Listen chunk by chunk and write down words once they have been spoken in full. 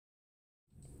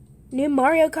new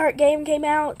Mario Kart game came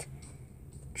out.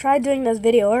 Tried doing this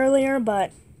video earlier,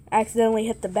 but accidentally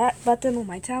hit the back button on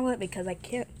my tablet because I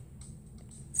can't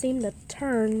seem to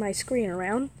turn my screen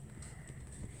around.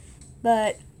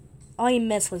 But all you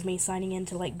missed was me signing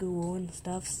into like Google and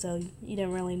stuff, so you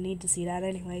didn't really need to see that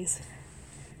anyways.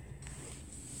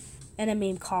 And then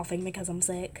me coughing because I'm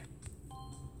sick.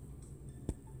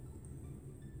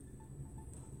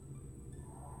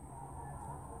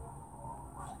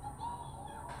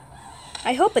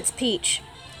 I hope it's Peach.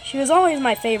 She was always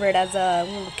my favorite as a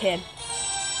little kid.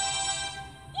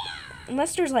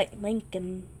 Unless there's like Link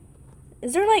and...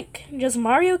 Is there like just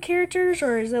Mario characters,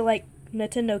 or is it like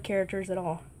Nintendo characters at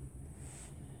all?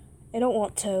 I don't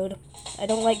want Toad. I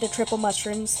don't like the triple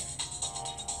mushrooms.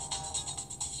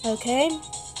 Okay.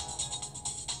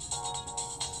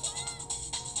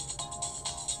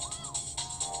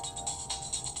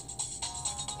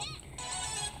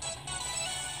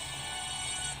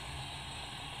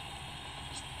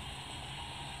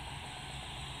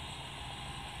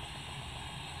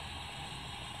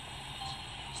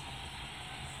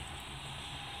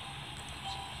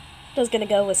 Just gonna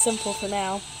go with simple for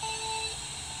now.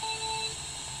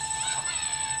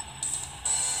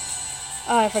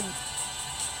 Oh, I forgot.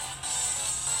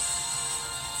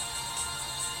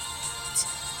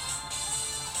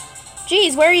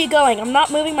 Jeez, where are you going? I'm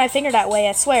not moving my finger that way,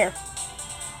 I swear.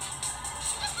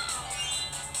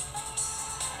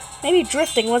 Maybe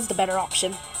drifting was the better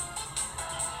option.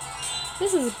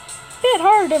 This is a bit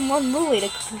hard and unruly to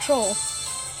control.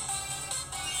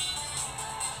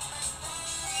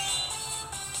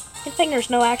 Good thing there's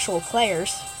no actual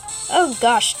players. Oh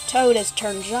gosh, Toad has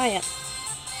turned giant.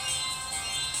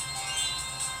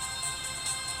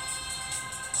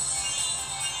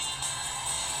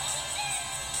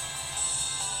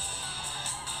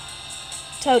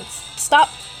 Toad, stop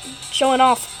showing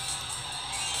off.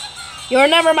 You're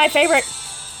never my favorite.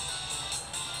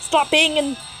 Stop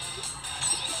being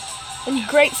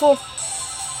ungrateful.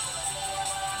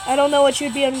 I don't know what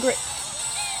you'd be ungrateful.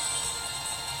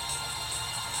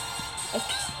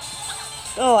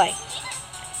 Okay.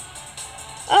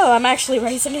 Oh, I'm actually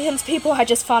racing against people. I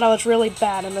just thought I was really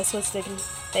bad and this was the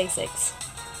basics.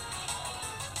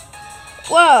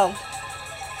 Whoa.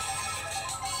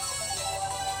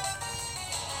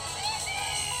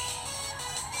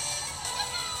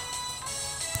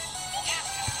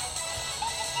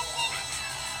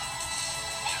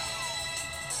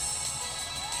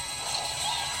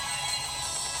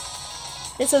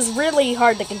 This is really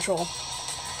hard to control.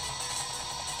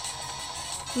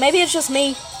 Maybe it's just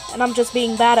me, and I'm just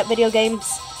being bad at video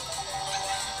games.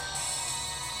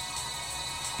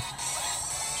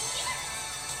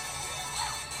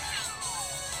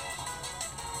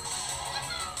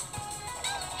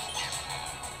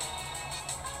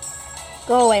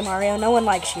 Go away, Mario. No one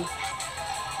likes you.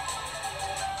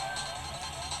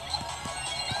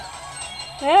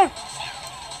 Yeah.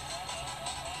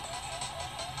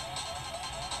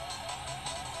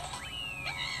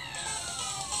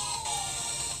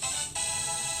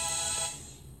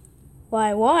 Well,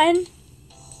 I won.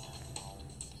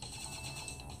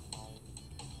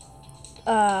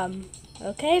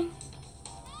 Okay.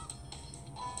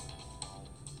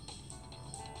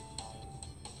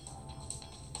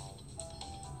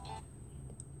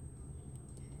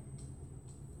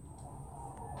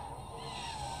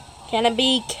 Can it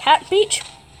be Cat Beach?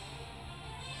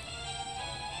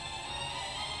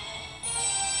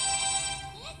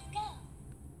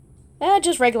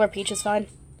 Just regular Peach is fine.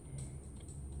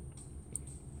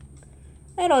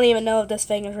 I don't even know if this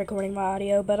thing is recording my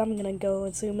audio, but I'm gonna go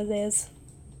assume it is.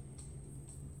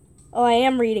 Oh, I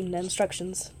am reading the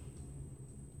instructions.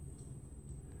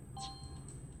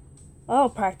 I'll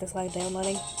practice like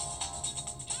downloading.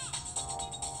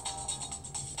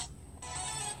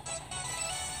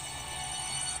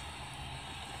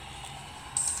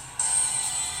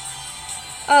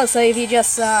 Oh, so if you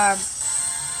just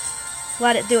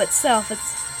let it do itself,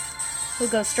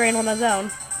 it'll go straight on its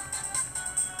own.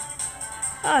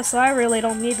 Ah, so I really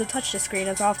don't need to touch the screen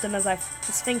as often as I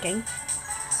was thinking.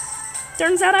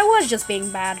 Turns out I was just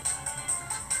being bad.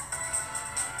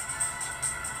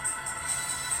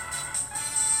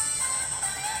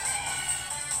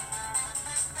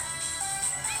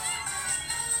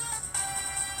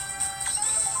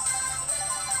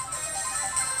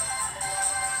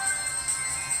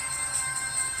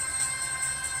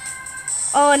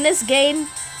 Oh, in this game,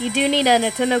 you do need a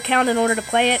Nintendo account in order to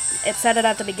play it. It said it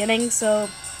at the beginning, so...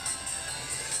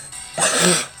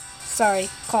 Sorry,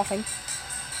 coughing.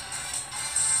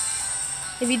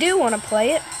 If you do want to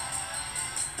play it,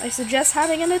 I suggest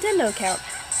having a Nintendo account.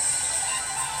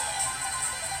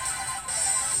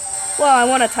 Well, I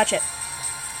want to touch it.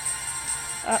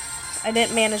 I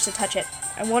didn't manage to touch it.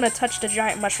 I want to touch the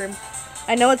giant mushroom.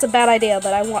 I know it's a bad idea,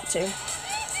 but I want to.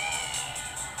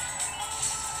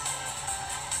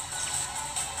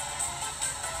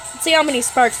 Let's see how many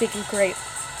sparks we can create.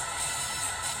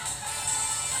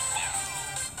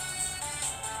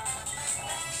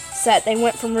 Set. They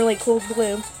went from really cool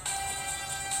blue.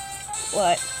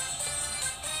 What?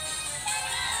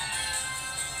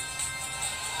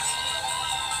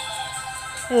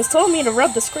 It was told me to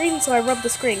rub the screen, so I rubbed the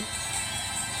screen.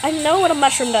 I know what a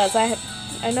mushroom does. I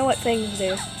know what things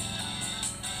do.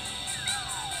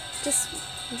 Just...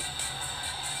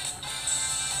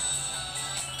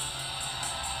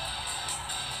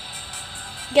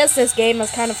 I guess this game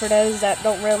is kind of for those that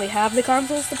don't really have the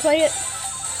consoles to play it.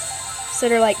 So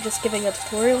they're like just giving a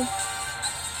tutorial.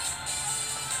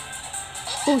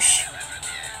 Whoosh.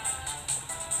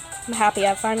 I'm happy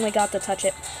I finally got to touch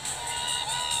it.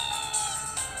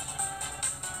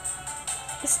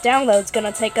 This download's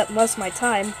gonna take up most of my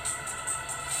time.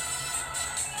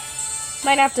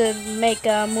 Might have to make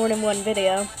more than one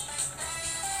video.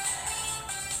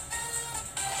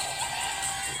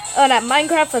 Oh, that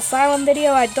Minecraft Asylum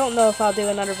video, I don't know if I'll do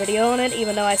another video on it,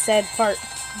 even though I said part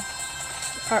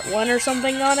 1 or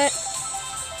something on it.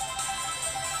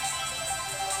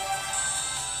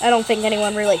 I don't think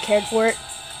anyone really cared for it.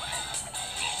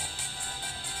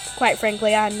 Quite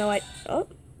frankly, I had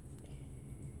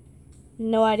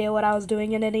no idea what I was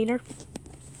doing in it either.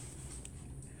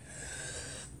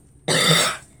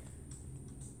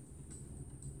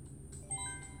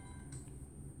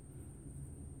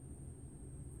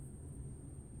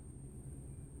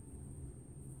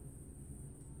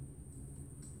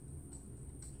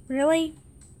 Really?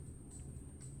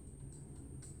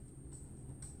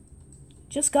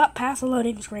 Just got past the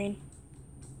loading screen.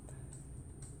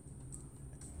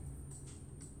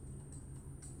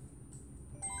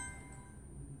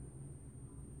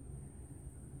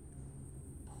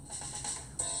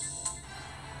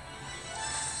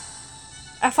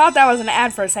 I thought that was an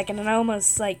ad for a second and I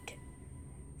almost like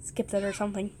skipped it or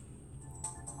something.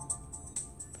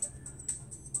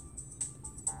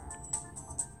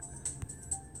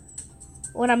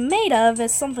 What I'm made of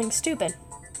is something stupid.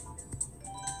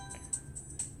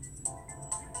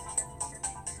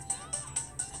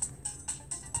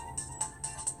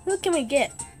 Who can we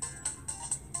get?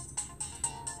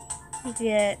 We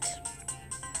get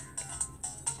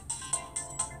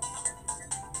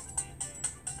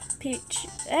Peach,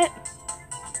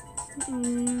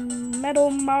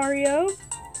 Metal Mario,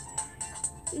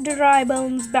 Dry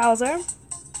Bones Bowser.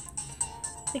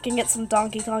 We can get some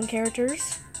Donkey Kong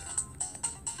characters.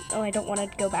 Oh, I don't want to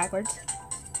go backwards.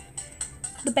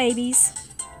 The babies.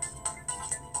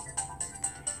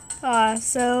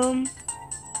 So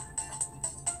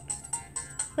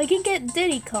we can get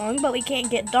Diddy Kong, but we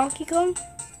can't get Donkey Kong.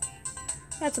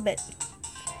 That's a bit.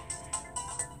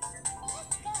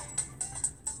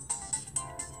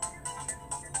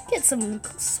 Get some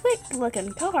slick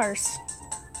looking cars.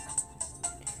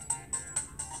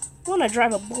 I want to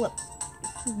drive a bullet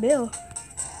bill.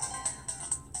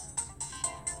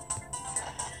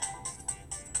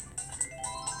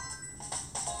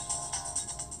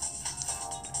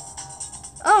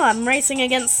 Oh, I'm racing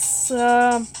against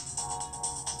some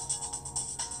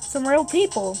real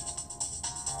people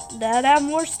that have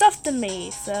more stuff than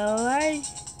me, so I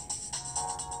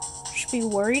should be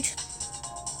worried.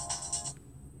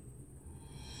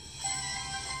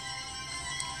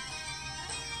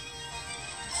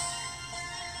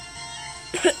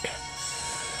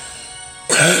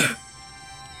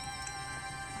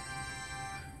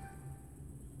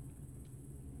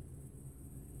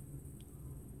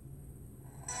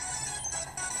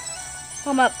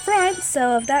 I'm up front,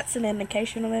 so if that's an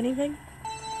indication of anything.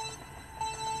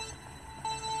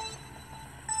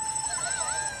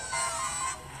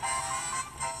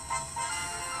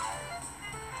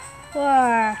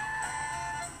 Why?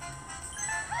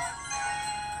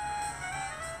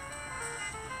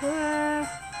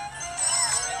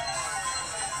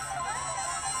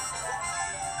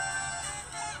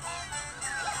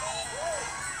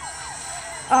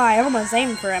 Oh, I almost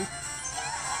aimed for him.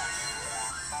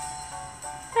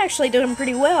 Actually doing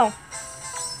pretty well.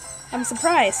 I'm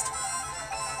surprised.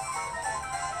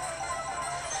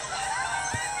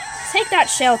 Take that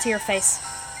shell to your face.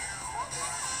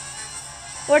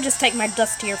 Or just take my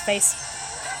dust to your face.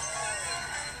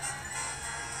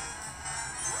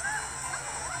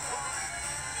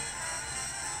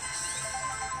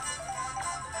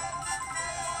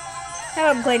 I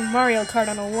haven't played Mario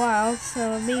Kart in a while,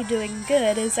 so me doing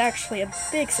good is actually a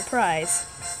big surprise.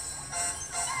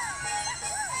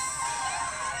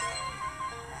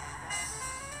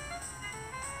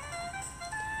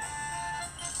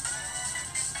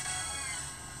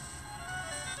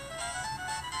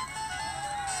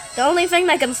 The only thing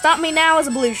that can stop me now is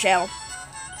a blue shell.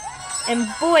 And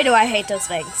boy, do I hate those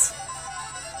things.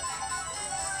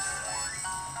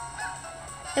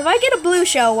 If I get a blue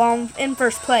shell while I'm in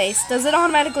first place, does it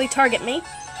automatically target me?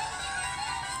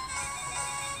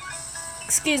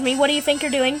 Excuse me, what do you think you're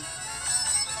doing?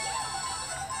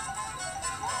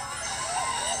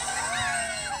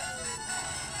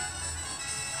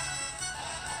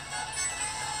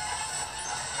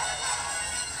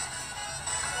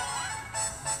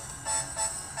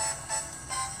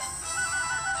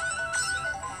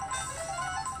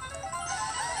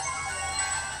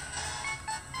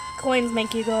 Coins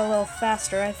make you go a little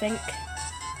faster, I think.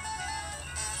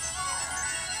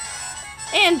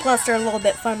 And plus they're a little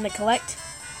bit fun to collect.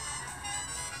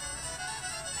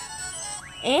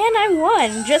 And I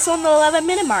won, just on the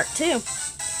 11-minute mark, too.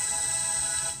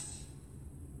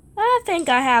 I think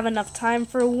I have enough time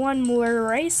for one more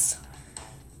race.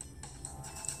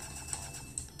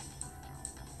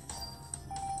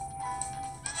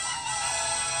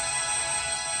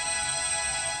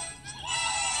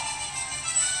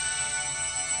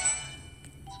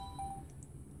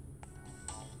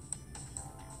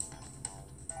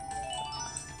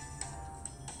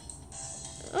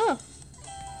 Oh.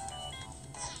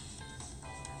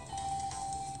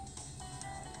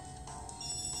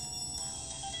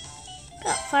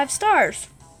 Got 5 stars.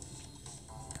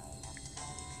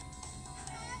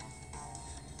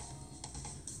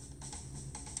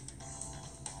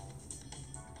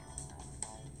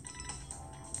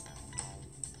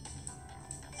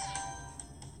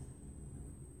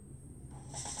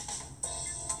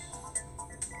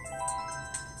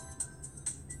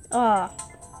 Ah.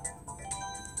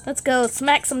 Let's go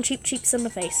smack some cheap cheeks in the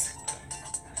face.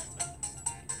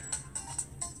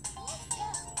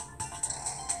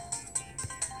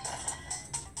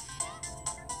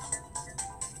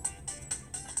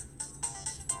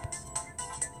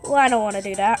 Well, I don't want to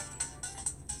do that.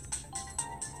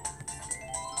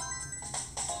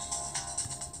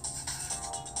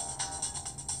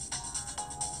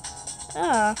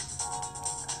 Ah.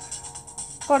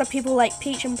 A lot of people like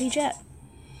Peach and Peachette.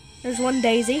 There's one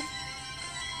Daisy.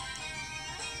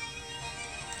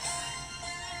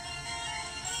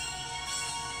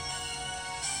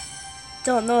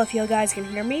 Don't know if you guys can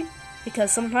hear me,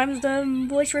 because sometimes the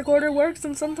voice recorder works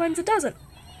and sometimes it doesn't.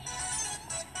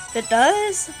 If it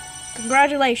does,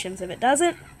 congratulations. If it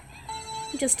doesn't,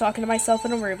 I'm just talking to myself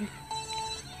in a room.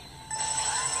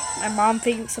 My mom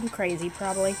thinks I'm crazy,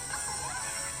 probably.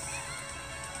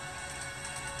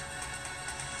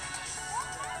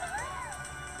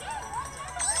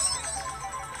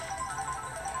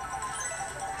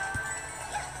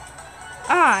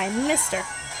 Ah, I missed her.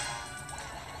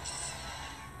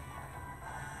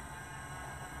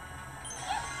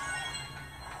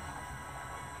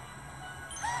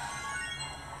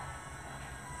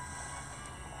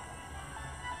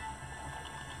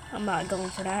 I'm not going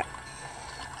for that.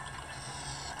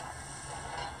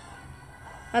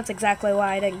 That's exactly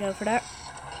why I didn't go for that.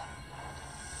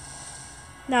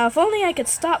 Now, if only I could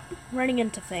stop running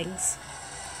into things.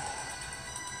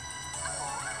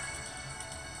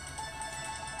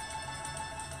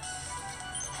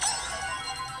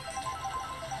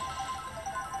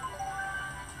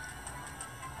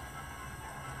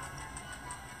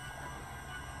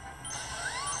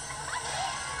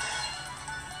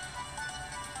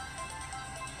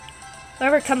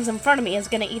 Whoever comes in front of me is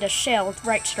going to eat a shell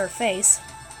right to their face.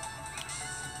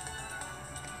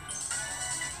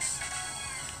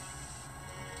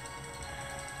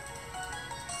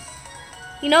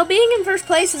 You know, being in first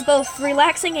place is both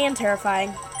relaxing and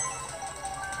terrifying.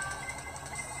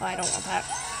 Oh, I don't want that.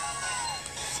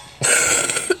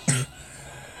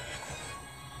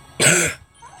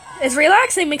 It's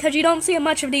relaxing because you don't see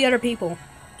much of the other people.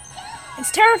 It's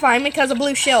terrifying because a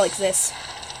blue shell exists.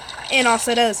 And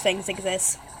also those things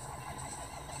exist.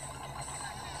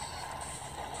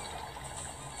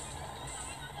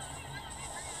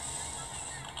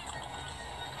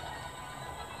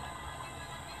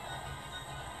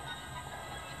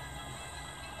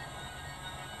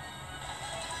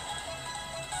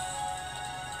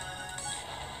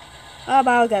 Oh, but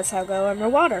I guess I'll go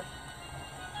underwater.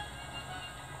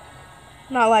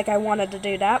 Not like I wanted to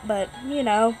do that, but, you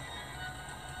know.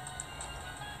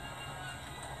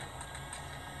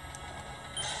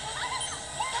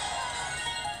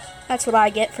 That's what I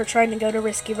get for trying to go the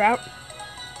risky route.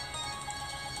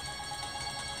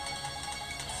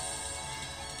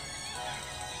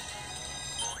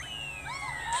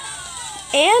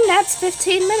 And that's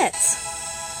 15 minutes.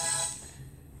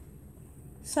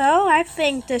 So, I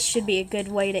think this should be a good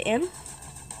way to end.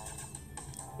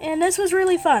 And this was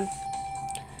really fun.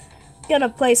 gonna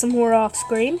play some more off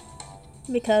screen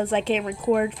because I can't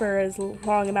record for as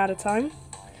long amount of time.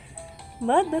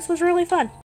 But this was really fun.